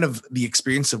kind of the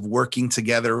experience of working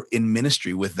together in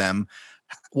ministry with them.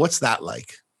 What's that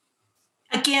like?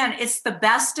 Again, it's the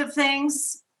best of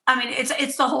things. I mean,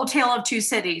 it's the whole tale of two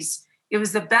cities. It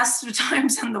was the best of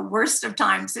times and the worst of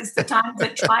times. It's the times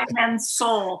that tried men's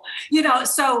soul,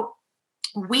 so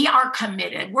we are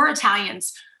committed. We're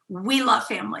Italians. We love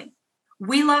family.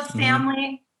 We love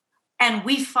family and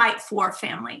we fight for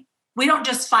family. We don't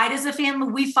just fight as a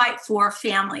family. We fight for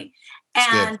family.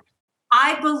 And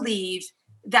I believe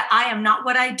that I am not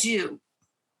what I do.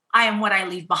 I am what I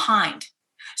leave behind.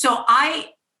 So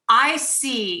I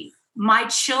see my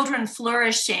children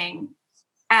flourishing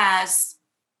as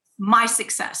my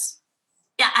success.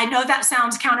 Yeah, I know that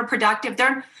sounds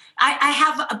counterproductive. I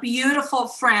have a beautiful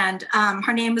friend.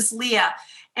 Her name is Leah,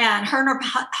 and her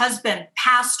husband,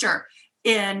 pastor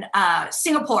in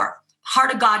Singapore,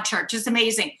 Heart of God Church. It's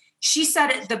amazing. She said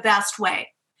it the best way.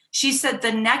 She said,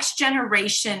 the next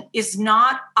generation is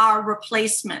not our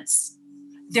replacements.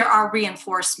 There are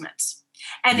reinforcements.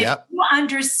 And if you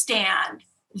understand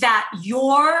that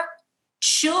your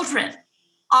children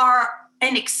are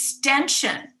an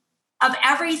extension of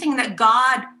everything that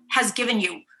God has given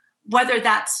you, whether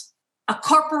that's a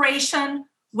corporation,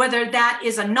 whether that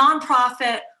is a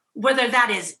nonprofit, whether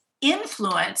that is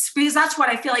influence, because that's what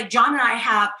I feel like John and I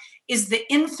have is the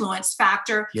influence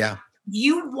factor. Yeah.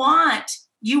 You want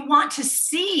to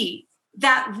see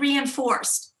that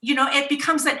reinforced. It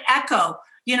becomes an echo.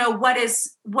 What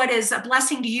is a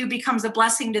blessing to you becomes a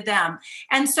blessing to them.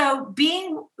 And so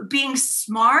being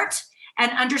smart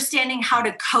and understanding how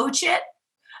to coach it,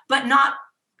 but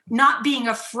not being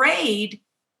afraid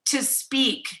to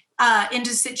speak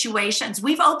into situations.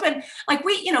 We've opened,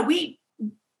 we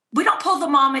don't pull the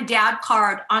mom and dad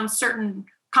card on certain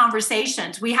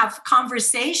conversations. We have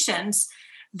conversations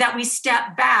that we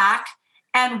step back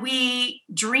and we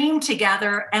dream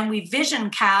together and we vision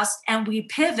cast and we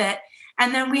pivot.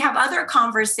 And then we have other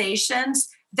conversations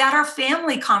that are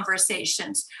family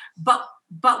conversations. But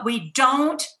but we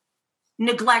don't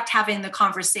neglect having the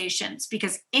conversations,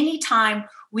 because anytime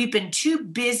we've been too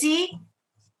busy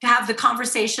to have the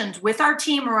conversations with our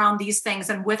team around these things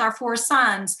and with our 4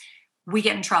 sons, we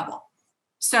get in trouble.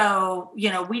 So,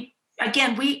 we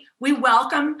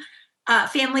welcome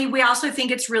family. We also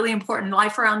think it's really important,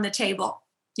 life around the table,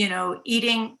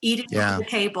 eating at the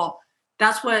table.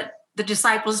 That's what the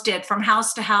disciples did. From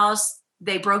house to house,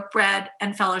 they broke bread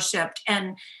and fellowshiped.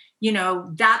 And,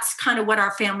 that's kind of what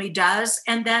our family does.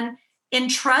 And then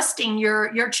entrusting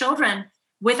your children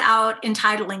without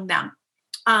entitling them.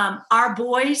 Our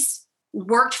boys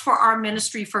worked for our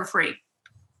ministry for free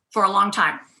for a long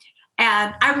time.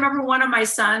 And I remember one of my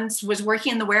sons was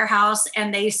working in the warehouse,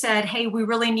 and they said, "Hey, we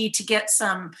really need to get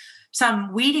some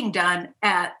weeding done."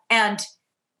 And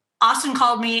Austin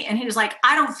called me, and he was like,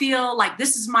 "I don't feel like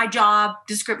this is my job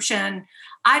description.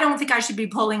 I don't think I should be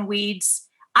pulling weeds.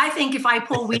 I think if I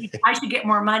pull weeds, I should get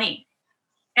more money."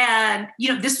 And,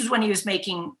 this was when he was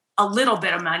making a little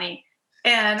bit of money.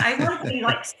 And I want to be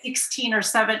like 16 or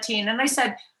 17. And I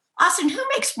said, "Austin, who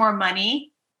makes more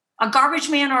money, a garbage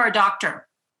man or a doctor?"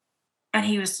 And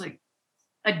he was like,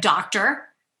 "A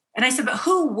doctor." And I said, "But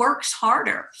who works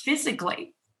harder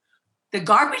physically, the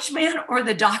garbage man or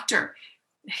the doctor?"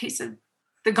 He said,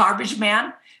 "The garbage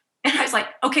man." And I was like,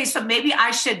 "Okay, so maybe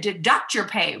I should deduct your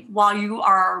pay while you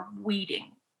are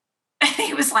weeding." And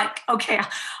he was like, "Okay,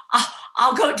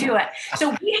 I'll go do it."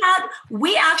 So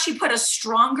we actually put a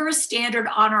stronger standard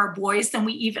on our boys than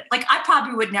we even, I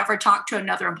probably would never talk to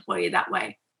another employee that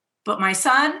way. But my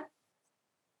son,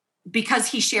 because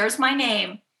he shares my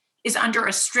name, is under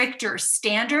a stricter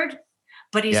standard,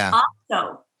 but he's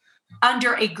also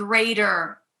under a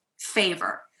greater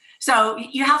favor. So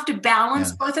you have to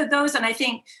balance both of those. And I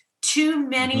think too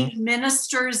many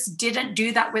ministers didn't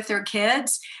do that with their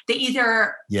kids. They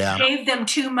either gave them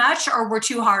too much or were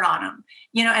too hard on them,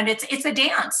 and it's a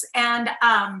dance. And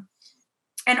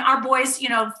our boys,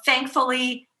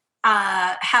 thankfully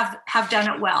have done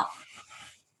it well.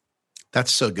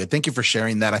 That's so good. Thank you for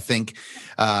sharing that. I think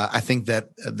that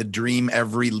the dream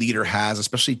every leader has,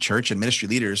 especially church and ministry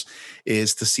leaders,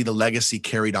 is to see the legacy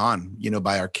carried on,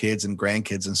 by our kids and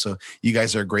grandkids. And so you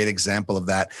guys are a great example of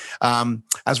that.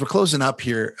 As we're closing up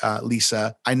here,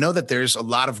 Lisa, I know that there's a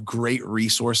lot of great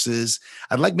resources.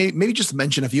 I'd like maybe just to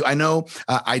mention a few. I know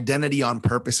Identity on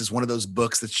Purpose is one of those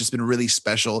books that's just been really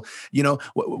special.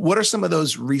 What are some of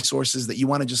those resources that you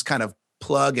want to just kind of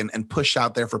plug and push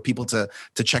out there for people to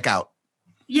check out?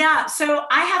 Yeah. So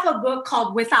I have a book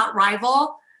called Without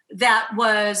Rival that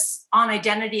was on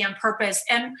identity and purpose.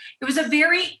 And it was a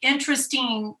very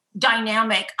interesting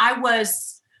dynamic. I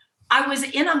was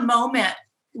in a moment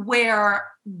where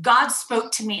God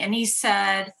spoke to me and he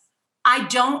said, "I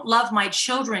don't love my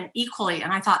children equally."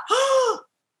 And I thought, "Oh,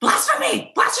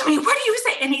 blasphemy, what do you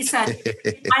say?" And he said,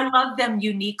 "I love them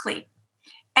uniquely."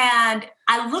 And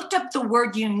I looked up the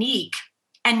word unique,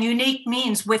 and unique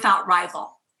means without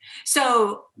rival.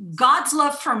 So God's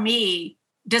love for me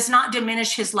does not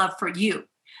diminish his love for you,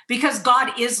 because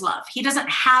God is love. He doesn't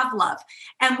have love.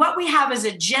 And what we have is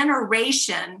a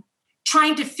generation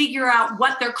trying to figure out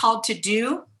what they're called to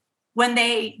do when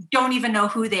they don't even know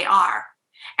who they are.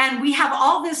 And we have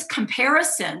all this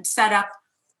comparison set up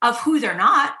of who they're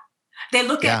not. They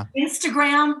look at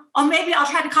Instagram. "Oh, maybe I'll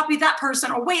try to copy that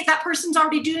person." Or, "Wait, that person's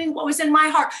already doing what was in my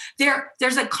heart."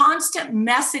 There's a constant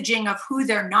messaging of who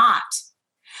they're not.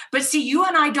 But see, you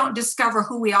and I don't discover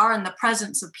who we are in the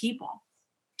presence of people.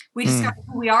 We discover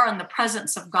who we are in the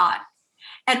presence of God.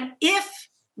 And if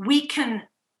we can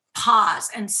pause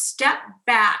and step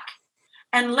back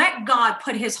and let God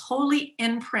put his holy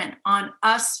imprint on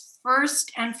us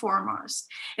first and foremost,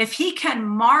 if he can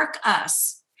mark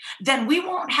us, then we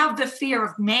won't have the fear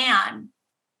of man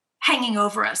hanging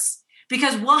over us,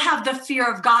 because we'll have the fear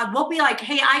of God. We'll be like,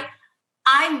 "Hey,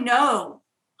 I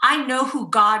know who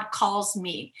God calls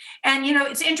me." And,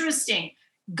 it's interesting.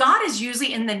 God is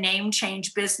usually in the name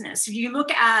change business. If you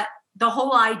look at the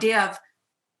whole idea of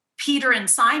Peter and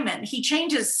Simon, he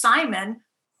changes Simon,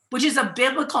 which is a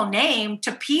biblical name,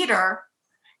 to Peter.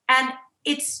 And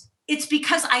it's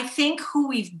because I think who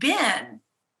we've been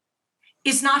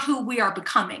is not who we are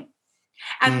becoming.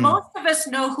 And most of us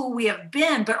know who we have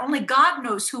been, but only God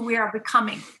knows who we are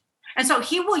becoming. And so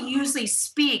he will usually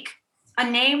speak a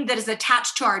name that is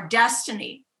attached to our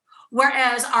destiny,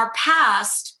 whereas our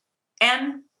past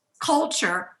and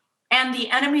culture and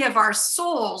the enemy of our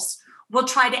souls will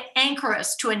try to anchor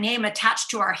us to a name attached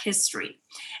to our history.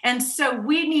 And so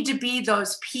we need to be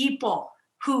those people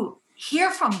who hear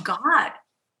from God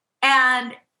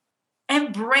and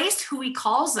embrace who he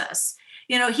calls us.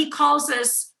 He calls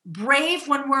us brave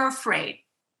when we're afraid.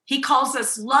 He calls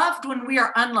us loved when we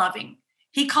are unloving.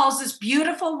 He calls us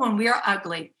beautiful when we are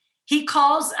ugly. He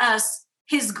calls us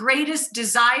his greatest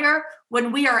desire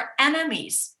when we are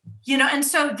enemies. And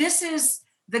so this is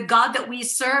the God that we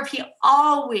serve. He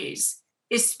always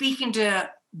is speaking to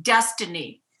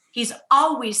destiny. He's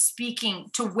always speaking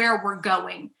to where we're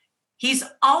going. He's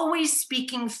always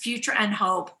speaking future and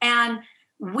hope. And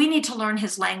we need to learn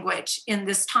his language in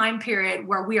this time period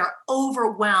where we are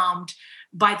overwhelmed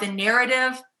by the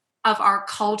narrative of our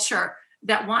culture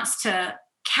that wants to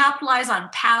capitalize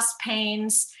on past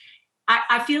pains.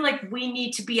 I feel like we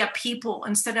need to be a people,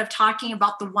 instead of talking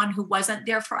about the one who wasn't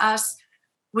there for us,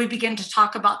 we begin to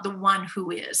talk about the one who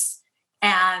is.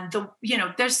 And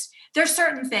there's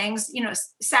certain things,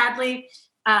 sadly,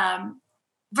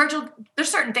 Virgil,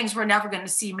 there's certain things we're never going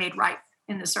to see made right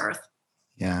in this earth.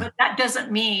 Yeah. But that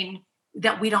doesn't mean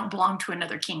that we don't belong to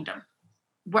another kingdom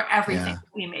where everything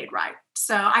will be made right.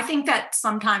 So I think that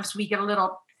sometimes we get a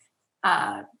little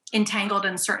entangled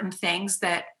in certain things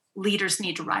that leaders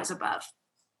need to rise above.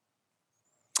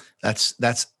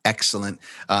 That's excellent.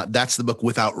 That's the book,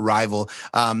 Without Rival.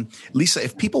 Lisa,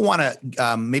 if people want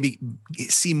to maybe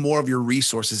see more of your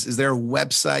resources, is there a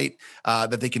website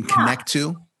that they can connect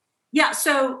to? Yeah.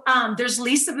 So there's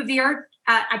Lisa Bevere.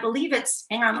 I believe it's,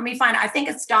 hang on, let me find it. I think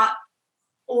it's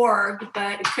 .org,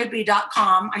 but it could be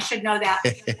 .com. I should know that.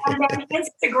 And then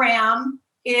Instagram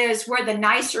is where the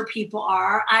nicer people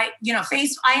are. I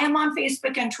am on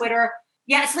Facebook and Twitter.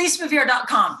 Yeah, it's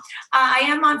lisabevere.com. I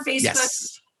am on Facebook.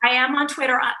 Yes. I am on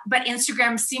Twitter, but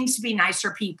Instagram seems to be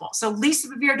nicer people. So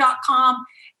lisabevere.com.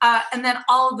 And then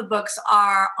all of the books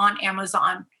are on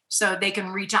Amazon, so they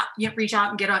can reach out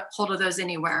and get a hold of those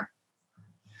anywhere.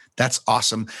 That's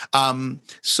awesome.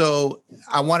 So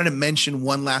I wanted to mention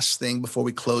one last thing before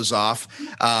we close off.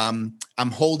 I'm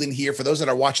holding here, for those that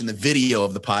are watching the video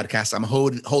of the podcast, I'm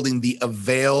holding the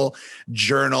Avail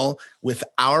Journal with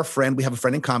our friend. We have a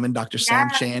friend in common, Dr. Sam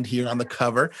Chand, here on the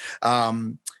cover.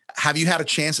 Have you had a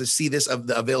chance to see this, of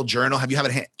the Avail Journal? Have you had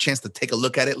a chance to take a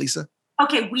look at it, Lisa?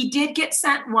 Okay, we did get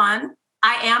sent one.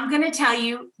 I am going to tell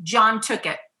you, John took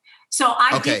it. So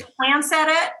I did glance at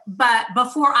it, but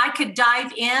before I could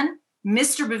dive in,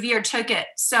 Mr. Bevere took it.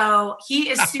 So he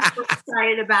is super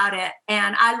excited about it.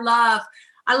 And I love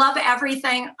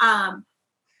everything.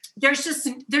 There's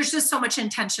just so much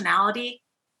intentionality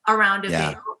around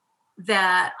Avail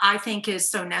that I think is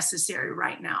so necessary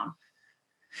right now.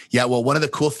 Yeah, well, one of the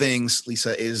cool things,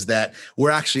 Lisa, is that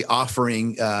we're actually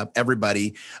offering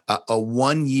everybody a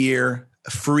 1-year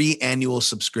free annual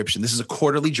subscription. This is a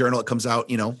quarterly journal. It comes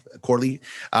out, quarterly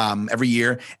every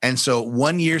year. And so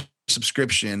 1 year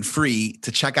subscription free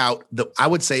to check out I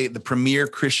would say the premier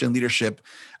Christian leadership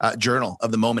journal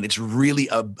of the moment. It's really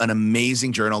an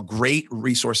amazing journal, great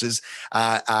resources.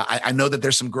 I know that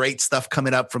there's some great stuff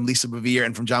coming up from Lisa Bevere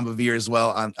and from John Bevere as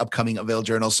well on upcoming Avail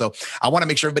journals. So I want to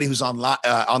make sure everybody who's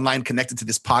online connected to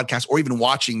this podcast, or even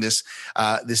watching this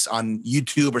on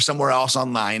YouTube or somewhere else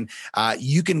online,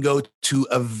 you can go to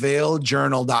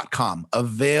availjournal.com,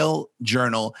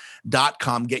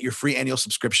 availjournal.com, get your free annual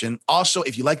subscription. Also,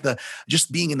 if you like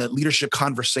just being in the leadership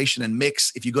conversation and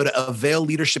mix, if you go to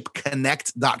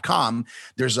availleadershipconnect.com,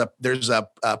 there's a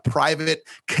private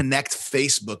Connect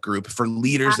Facebook group for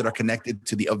leaders that are connected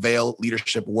to the Avail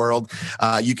leadership world.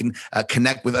 You can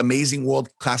connect with amazing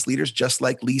world-class leaders just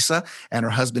like Lisa and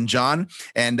her husband, John.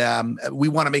 And we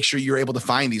want to make sure you're able to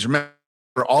find these. Remember,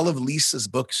 for all of Lisa's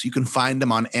books, you can find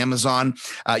them on Amazon.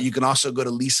 You can also go to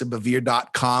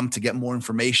lisabevere.com to get more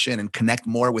information and connect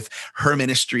more with her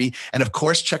ministry. And of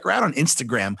course, check her out on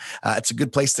Instagram. It's a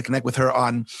good place to connect with her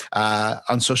on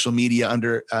social media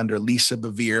under Lisa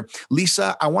Bevere.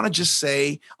 Lisa, I want to just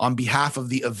say on behalf of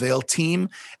the Avail team,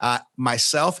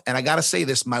 myself, and I got to say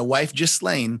this, my wife,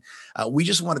 Ghislaine, we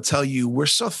just want to tell you, we're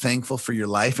so thankful for your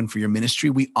life and for your ministry.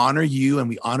 We honor you and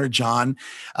we honor John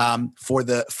for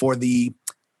the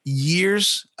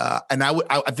years, and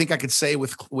I think I could say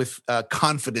with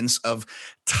confidence, of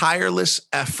tireless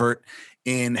effort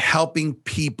in helping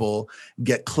people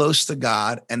get close to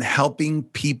God and helping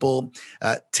people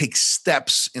take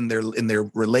steps in their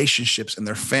relationships, in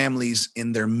their families,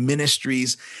 in their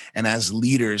ministries, and as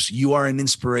leaders. You are an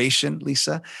inspiration,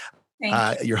 Lisa.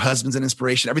 Your husband's an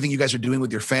inspiration. Everything you guys are doing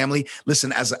with your family.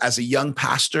 Listen, as a young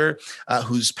pastor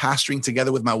who's pastoring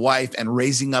together with my wife and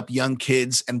raising up young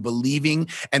kids and believing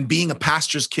and being a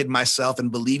pastor's kid myself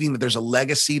and believing that there's a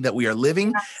legacy that we are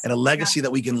living and a legacy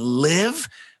that we can live.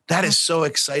 That is so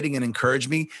exciting and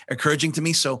encouraging to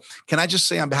me. So can I just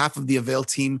say on behalf of the Avail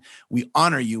team, we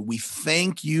honor you. We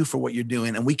thank you for what you're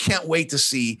doing. And we can't wait to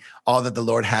see all that the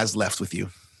Lord has left with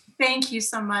you. Thank you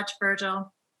so much,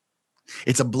 Virgil.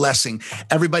 It's a blessing.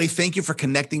 Everybody, thank you for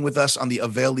connecting with us on the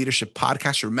Avail Leadership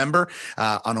Podcast. Remember,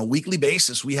 on a weekly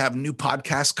basis, we have new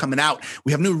podcasts coming out.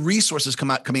 We have new resources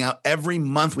coming out every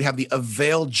month. We have the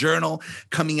Avail Journal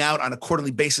coming out on a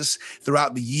quarterly basis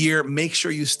throughout the year. Make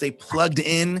sure you stay plugged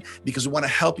in because we want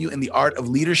to help you in the art of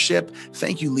leadership.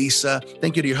 Thank you, Lisa.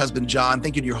 Thank you to your husband, John.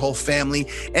 Thank you to your whole family.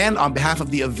 And on behalf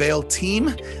of the Avail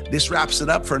team, this wraps it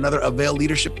up for another Avail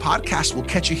Leadership Podcast. We'll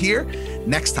catch you here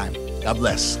next time. God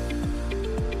bless.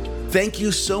 Thank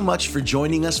you so much for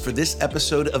joining us for this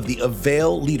episode of the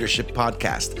Avail Leadership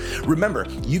Podcast. Remember,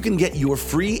 you can get your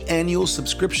free annual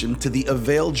subscription to the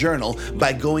Avail Journal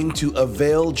by going to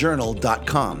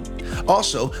availjournal.com.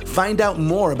 Also, find out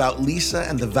more about Lisa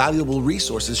and the valuable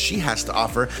resources she has to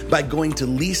offer by going to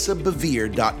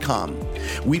lisabevere.com.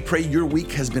 We pray your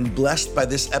week has been blessed by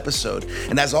this episode.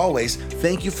 And as always,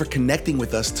 thank you for connecting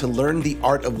with us to learn the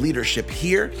art of leadership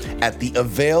here at the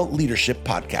Avail Leadership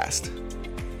Podcast.